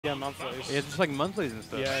Yeah, monthlies. Yeah, just like monthlies and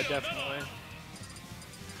stuff. Yeah, definitely.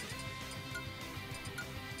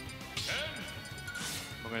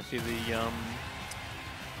 We're going to see the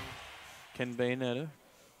Ken Bayonetta.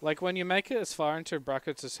 Like, when you make it as far into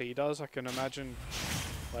brackets as he does, I can imagine,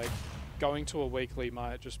 like, going to a weekly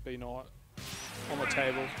might just be not on the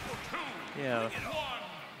table. Yeah.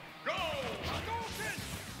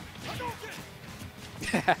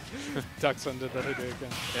 Ducks under the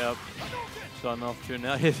Hadouken. Yep. Starting off to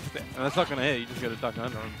now. And that's not going to hit. You just got to duck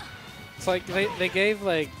under him. It's like they gave,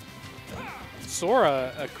 like,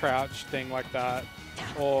 Sora a crouch thing like that.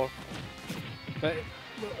 Or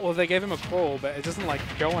they gave him a crawl, but it doesn't, like,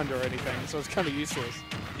 go under anything, so it's kind of useless.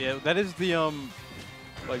 Yeah, that is the,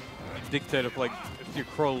 like, dictator of, like, if your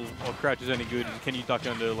crawl or crouch is any good, can you duck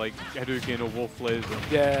under, like, Hadouken or Wolf Flares?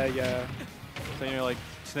 Yeah, yeah. So, you know, like,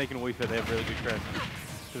 Snake and Wii Fit, they have really good crouch,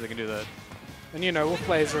 so they can do that. And, you know, Wolf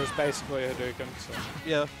Laser is basically a Hadouken, so...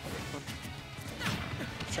 Yeah.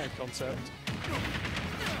 Same concept.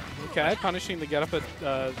 Okay, punishing the get up at,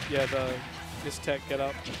 yeah, the Mistech get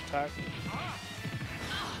up attack.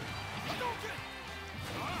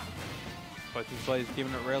 Both these players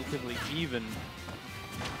giving it relatively even.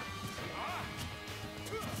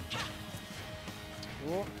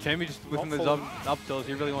 Jamie just whipping those up tilts.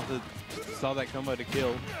 He really wants to start that combo to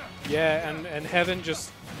kill. Yeah, and Heaven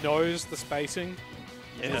just knows the spacing.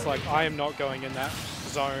 Yeah. It's like, I am not going in that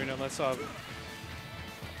zone unless I'm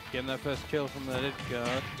getting that first kill from that edge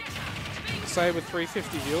guard. Say with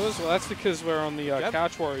 350 viewers? Well, that's because we're on the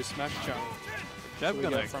Couch Warriors Smash channel. Jab so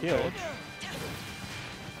gonna kill. Page.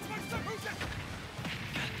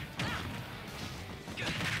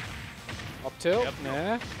 Up tilt? Yep.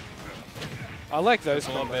 Nah. I like those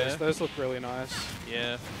combos. Those look really nice.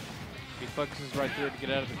 Yeah. He focuses right through it to get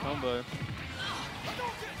out of the combo.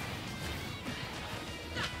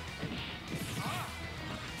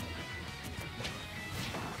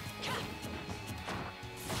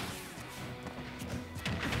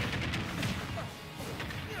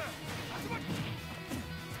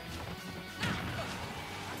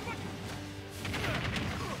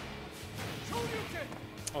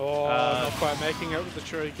 Oh, not quite making it with the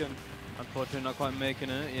Shuriken. Unfortunately, not quite making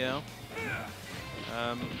it, yeah.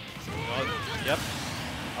 Well, yep.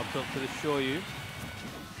 Up tilt to the Shoryu.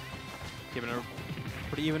 Giving it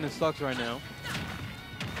pretty even in stocks right now.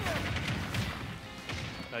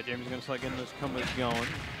 Jamie's going to start getting those combos going.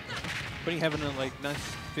 Putting Heaven in like nice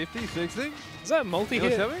 50, 60. Is that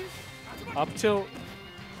multi-hit? Up tilt.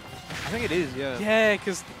 I think it is, yeah. Yeah,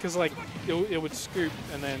 because like it would scoop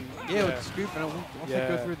and then it would scoop and it would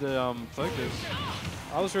go through the focus.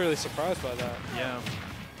 I was really surprised by that. Yeah.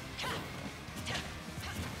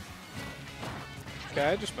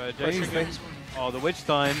 Okay, just oh, the Witch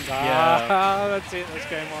Time. Yeah. That's it. That's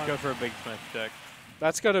game on. Go for a big smash attack.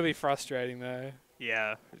 That's got to be frustrating though.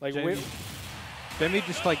 Yeah. Like Jamie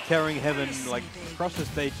just like carrying Heaven like across the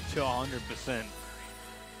stage to 100%.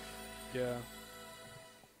 Yeah.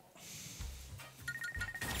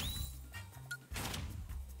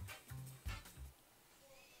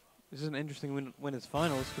 This is an interesting winners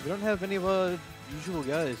finals because we don't have any of our usual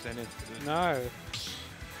guys in it. No.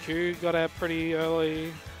 Q got out pretty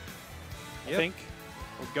early, I think.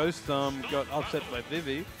 Well, Ghost got upset by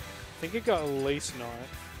Vivi. I think it got at least Knight,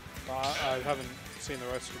 but I haven't seen the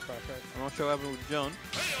rest of the bracket. I'm not sure what happened with John.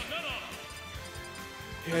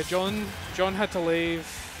 Yeah, John had to leave.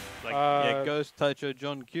 Like, yeah, Ghost, Taicho,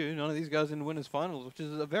 John, Q. None of these guys in the winners finals, which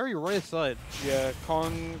is a very rare sight. Yeah,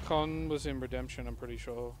 Con was in Redemption, I'm pretty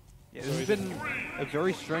sure. Yeah, this has been a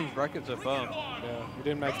very strange bracket so far. Yeah, he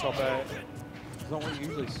didn't make top 8. It's not what you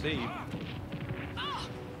usually see.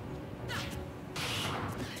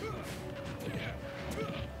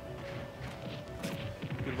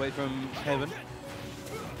 Good weight from Heaven.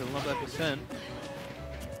 Still not that %.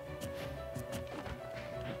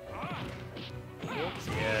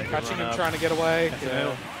 Yeah, catching him, trying to get away.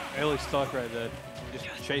 Yeah. Early stock right there. Just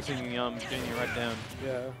chasing Jenny right down.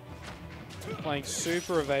 Yeah. Playing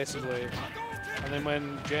super evasively. And then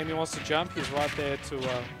when Jamie wants to jump, he's right there to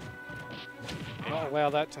not allow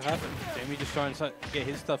that to happen. Jamie just trying to get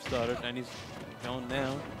his stuff started, and he's going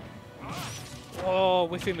now. Oh,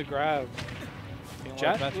 whiffing the grab.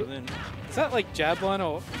 Is that like jab one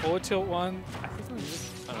or forward tilt one? I think it was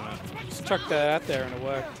I don't know. Just chucked that out there and it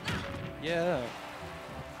worked. Yeah.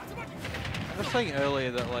 I was saying earlier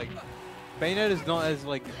that like Bayonetta is not as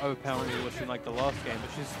like overpowering as what she in like the last game, but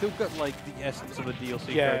she's still got like the essence of a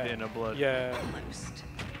DLC character in her blood. Yeah.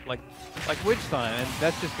 Like Witch Time, and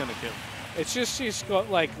that's just gonna kill. It's just she's got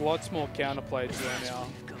like lots more counterplay to her now.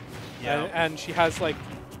 Yeah. And she has like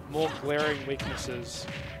more glaring weaknesses.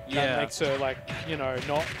 that makes her, like, you know,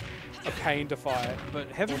 not a pain to fight. But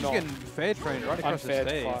Heaven's getting fair trained right across the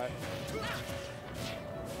stage. To fight.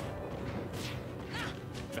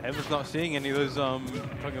 But Heaven's not seeing any of those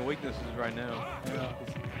fucking weaknesses right now. Yeah.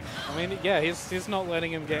 I mean, yeah, he's not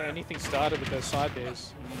letting him get anything started with those side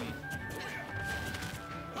Bs.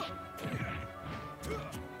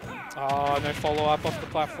 Oh, no follow-up off the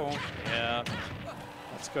platform. Yeah.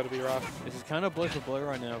 That's got to be rough. This is kind of blow for blow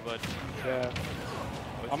right now, but... Yeah.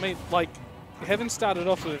 I mean, like, Heaven started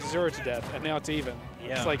off with 0 to death, and now it's even.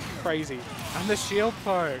 Yeah. It's, like, crazy. And the shield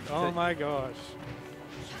poke. Oh, my gosh.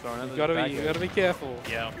 You gotta be careful.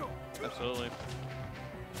 Yeah, absolutely.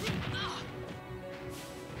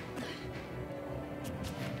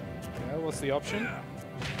 Yeah, what's the option?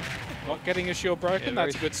 Not getting a shield broken,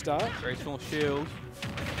 that's a good start. Very small shield.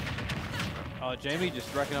 Oh, Jamie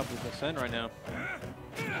just racking up his descent right now.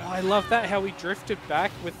 Oh, I love that, how he drifted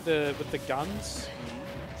back with the guns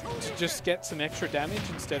to just get some extra damage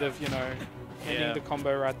instead of, you know, ending the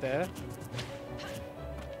combo right there.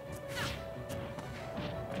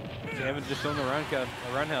 Heaven just on the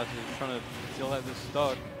roundhouse is trying to deal out this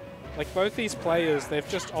stock. Like, both these players, they've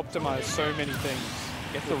just optimized so many things.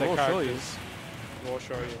 Get the raw characters. Raw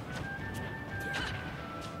show you.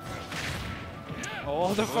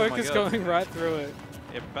 Oh, the focus going right through it.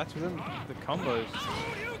 Yeah, bats with them, the combos.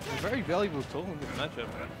 It's a very valuable tool in this matchup.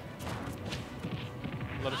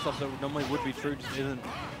 A lot of stuff that normally would be true just isn't.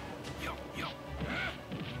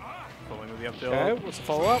 Following with the up tilt. Okay, what's the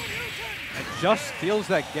follow-up? And just steals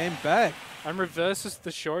that game back. And reverses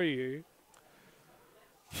the Shoryu.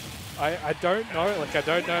 I don't know, like, I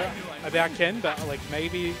don't know about Ken, but, like,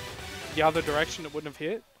 maybe the other direction it wouldn't have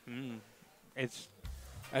hit.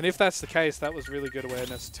 And if that's the case, that was really good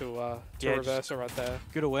awareness to reverse it right there.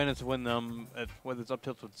 Good awareness when whether it's up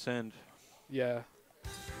tilt or descend. Yeah.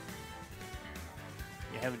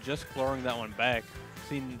 You have just clawing that one back.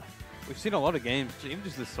 We've seen a lot of games, even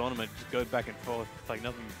just this tournament, just go back and forth. It's like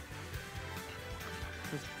nothing.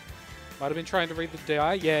 Might have been trying to read the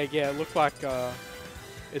DI. Yeah, it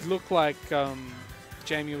looked like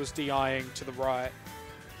Jamie was DIing to the right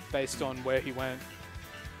based on where he went.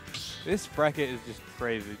 This bracket is just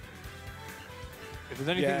crazy. If there's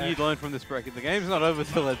anything you'd learn from this bracket, the game's not over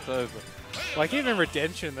till it's over. Like, even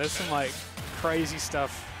Redemption, there's some, like, crazy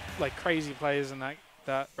stuff, like, crazy players in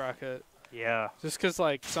that bracket. Yeah. Just because,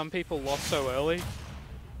 like, some people lost so early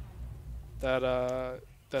that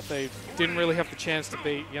that they didn't really have the chance to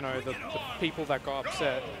beat, you know, the people that got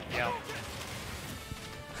upset. Yeah.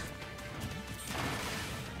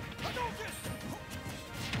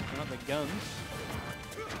 Not the guns.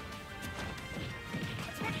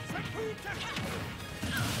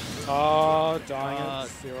 Oh, dying at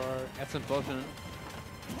 0. That's unfortunate.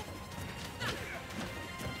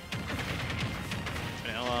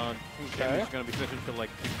 Now, Jamie's going to be fishing for, like,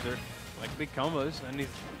 big combos, and he's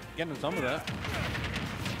getting some of that.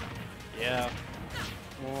 Yeah.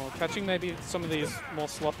 Well, catching maybe some of these more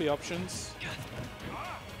sloppy options.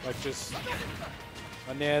 Like just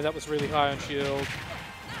a nair that was really high on shield.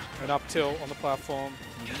 An up tilt on the platform.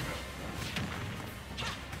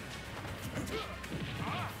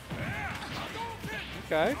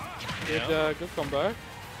 Okay. Good combo.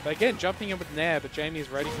 But again, jumping in with nair, but Jamie's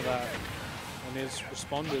ready for that. And has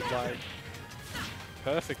responded, like,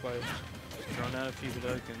 perfectly. Throwing out a few of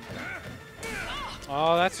those.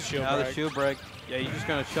 Oh, that's a shield break. The shield break. Yeah, you're just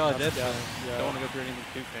going to charge it. Yeah. Don't want to go through anything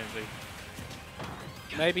too fancy.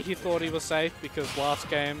 Maybe he thought he was safe because last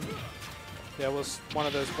game there was one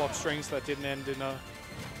of those block strings that didn't end in a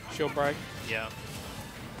shield break. Yeah.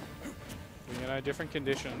 You know, different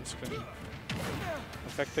conditions can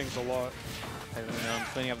affect things a lot. I'm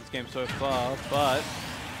cleaning up this game so far, but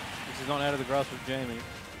this is not out of the grasp of Jamie.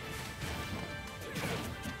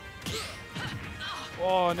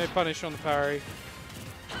 Oh, no punish on the parry.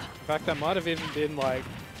 In fact, that might have even been, like,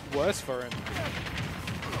 worse for him.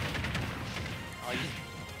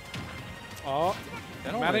 Oh,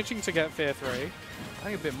 managing to get fair 3. I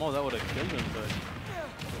think a bit more that would have killed him, but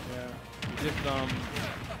yeah,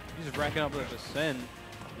 he's just racking up the descent.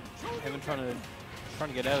 Haven't trying to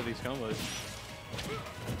get out of these combos.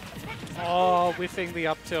 Oh, whiffing the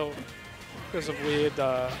up tilt because of weird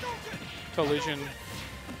collision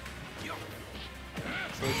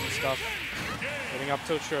stuff. Getting up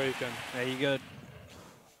tilt Shoryuken. There you go.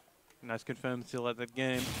 Nice confirmed still at that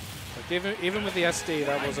game. Like even with the SD,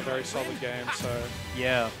 that was a very solid game. So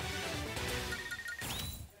yeah.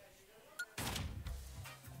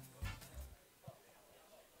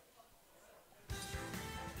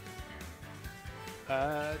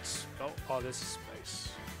 Oh, there's a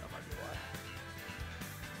space. That might be why.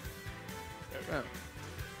 There we go.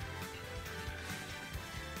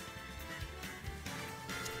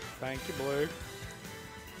 Thank you, Blue.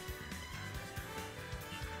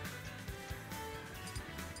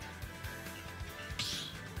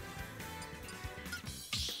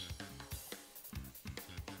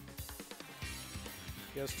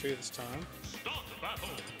 He has 2 this time. Start the battle.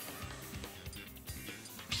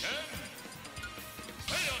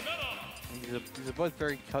 Bayonetta. These are both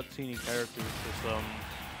very cutscene characters. Just,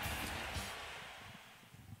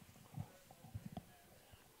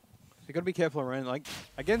 you gotta be careful around, like,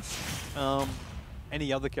 against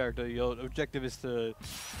any other character, your objective is to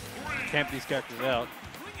camp these characters out.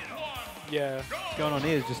 Yeah. What's going on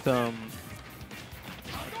here is just, well,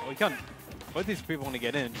 you can't, both these people want to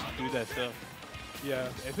get in, just do their stuff. Yeah.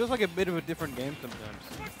 It feels like a bit of a different game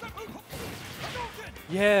sometimes.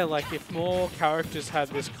 Yeah, like if more characters had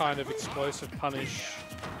this kind of explosive punish,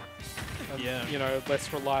 and, Yeah. you know,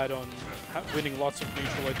 less relied on winning lots of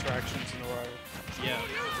neutral interactions in a row. Yeah.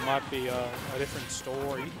 It might be a different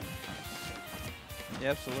story.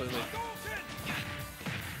 Yeah, absolutely.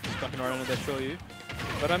 Stuck right under that Shoyu.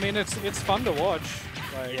 But I mean, it's fun to watch.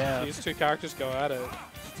 Like, Yeah. these 2 characters go at it.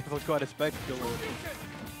 It's definitely quite a spectacle.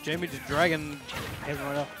 Jamie the Dragon has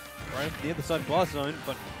right up the other side blast zone,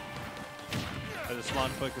 but has a smart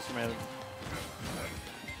focus from Adam.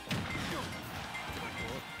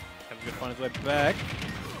 Having to find his way back.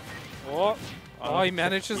 Oh, he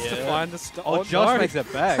manages to find the stuff. Oh, Josh makes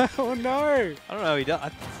it back. Oh no! I don't know how he does.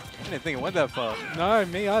 I didn't think it went that far. No,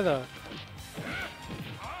 me either.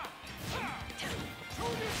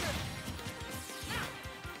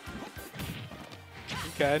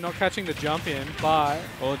 Okay, not catching the jump in, but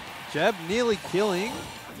Well, jab nearly killing.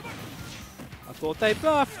 I thought they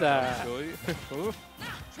buffed that. Oh,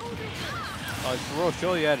 it's raw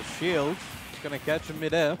Shoyu out of shield. It's gonna catch him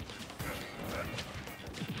midair.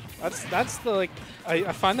 That's the like.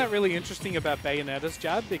 I find that really interesting about Bayonetta's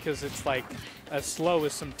jab because it's like as slow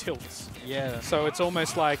as some tilts. Yeah. So it's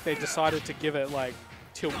almost like they decided to give it like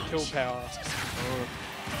tilt power. Oh.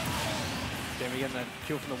 Jamie getting that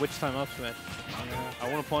kill from the Witch Time up smash. Yeah.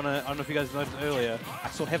 I want to point out, I don't know if you guys noticed earlier, I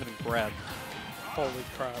saw Heaven grab. Holy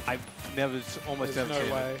crap! I've never, almost There's never no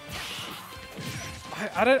seen way.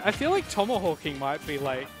 it. I feel like tomahawking might be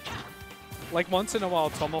like once in a while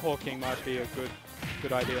tomahawking might be a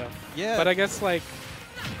good idea. Yeah. But I guess like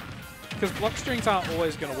because block strings aren't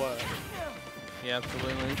always going to work, Yeah,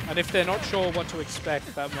 absolutely. and if they're not sure what to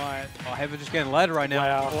expect, that might. Oh, Heaven just getting ladder right now.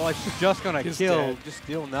 Wow. Oh, it's just gonna He's kill. dead. Just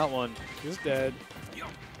stealing that one. He's dead.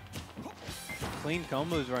 Clean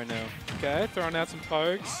combos right now. Okay, throwing out some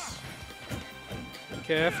pokes.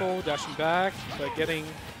 Careful, dashing back, but getting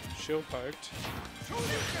shield poked.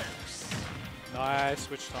 Nice,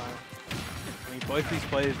 switch time. I mean, both these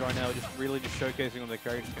players right now are just really just showcasing what their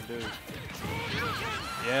characters can do.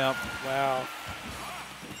 Yeah. Wow.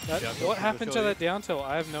 That, Yeah, what for happened to sure. that down tilt?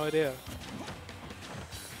 I have no idea.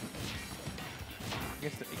 I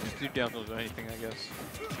guess you can just do down tilts or anything, I guess.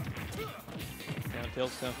 Down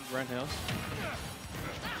tilts, down from Roundhouse.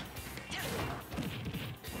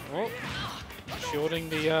 Oh, shielding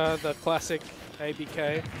the classic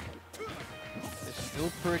ABK. It's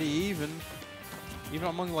still pretty even. Even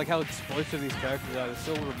among like how explosive these characters are, they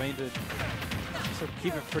still remain to still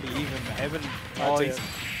keep it pretty even. Heaven,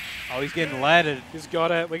 he's getting laddered. He's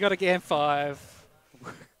got it. We got a game 5.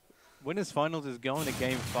 Winners finals is going to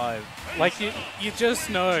game 5. Like you just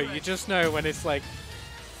know when it's like,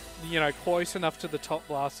 you know, close enough to the top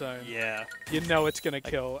blast zone. Yeah, You know it's gonna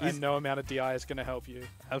kill, he's- and no amount of DI is gonna help you.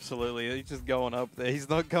 absolutely. He's just going up there. He's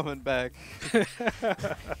not coming back.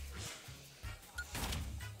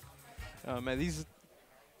 Oh man, these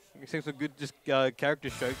seem some good just character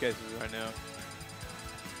showcases right now.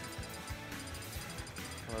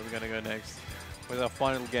 Where are we gonna go next? With our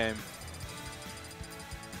final game.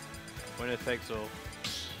 Winner takes all.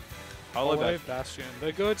 Hello, Hello, Bastion.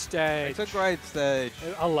 The good stage. It's a great stage.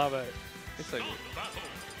 I love it. It's so good.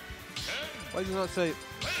 Why did you not say?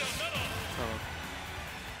 Oh.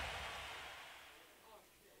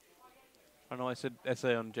 I know I said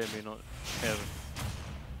essay on Jamie, not Heaven.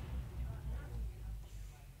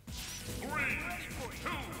 3, 2,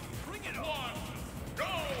 1, go!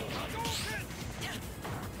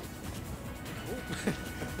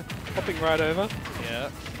 Hopping right over, Yeah.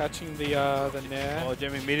 catching the nair. Oh,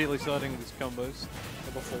 Jamie immediately starting with his combos.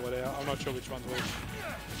 Double forward out. I'm not sure which one's which.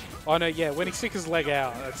 Oh no, yeah. When he sticks his leg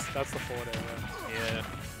out, that's the forward out. Yeah.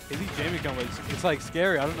 These Jamie combos, it's like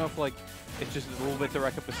scary. I don't know if like it's just a little bit to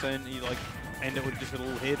rack up percent. You like end it with just a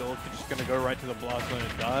little hit, or if you're just gonna go right to the blast zone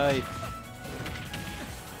and die.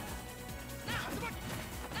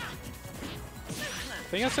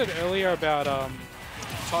 The thing I said earlier about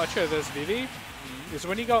Taicho versus Vivi is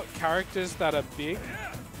when you got characters that are big,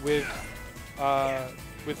 with that's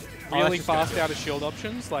really just fast gonna out of shield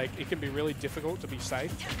options, like it can be really difficult to be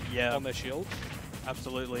safe Yeah, on their shield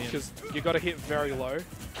absolutely. And because you got to hit very low.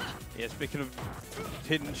 yeah, speaking of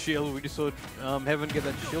hidden shield, we just saw Heaven get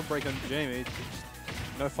that shield break on Jamie. It's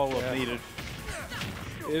just no follow-up Yeah. needed.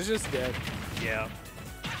 It's just dead. Yeah.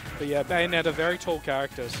 But yeah, Bayonetta, very tall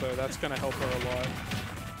character, so that's going to help her a lot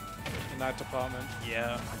in that department.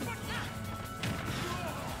 Yeah.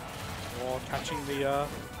 Or catching the...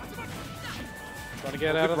 trying to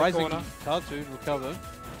get Well, out good of the rising corner. Tatsu recover.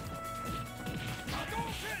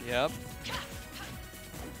 Yep.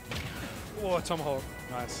 Oh, tomahawk.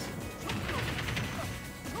 Nice.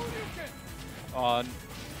 Oh,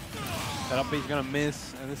 that up B's gonna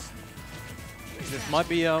miss, and this might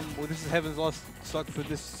be well, this is Heaven's last stock for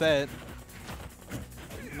this set.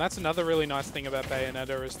 And that's another really nice thing about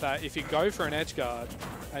Bayonetta is that if you go for an edge guard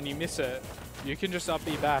and you miss it, you can just up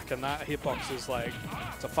B back, and that hitbox is like,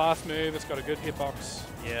 it's a fast move, it's got a good hitbox.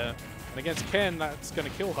 Yeah. And against Ken, that's going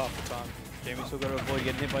to kill half the time. Jamie's still got to avoid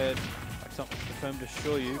getting hit by like something confirmed to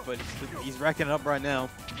show you, but he's racking it up right now.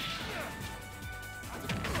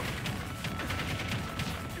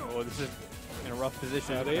 Oh, this is in a rough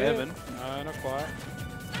position Out for here. Heaven. No, not quite.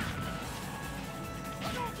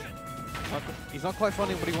 He's not quite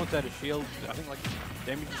finding what he wants out of shield. I think like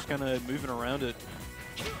Jamie's just kind of moving around it.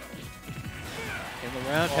 In the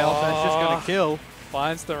roundhouse, that's just going to kill.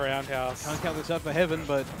 Finds the roundhouse. Can't count this up for Heaven,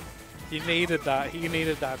 but He needed that. He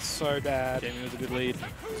needed that so bad. Jamie was a good lead.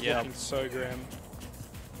 Yeah. Looking so grim.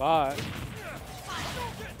 But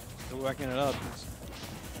still whacking it up. It's,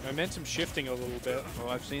 momentum shifting a little bit. well,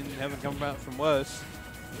 I've seen Heaven come out from worse.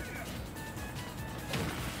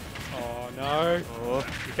 Oh no. Oh,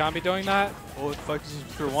 You can't be doing that. oh, it focuses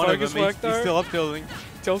through one of Focus them. work, He's though. still up tilting.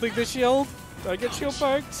 Tilting the shield. Don't get shield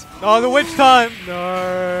poked. Oh, the witch time!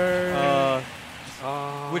 No.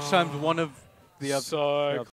 Witch time's one of the other. So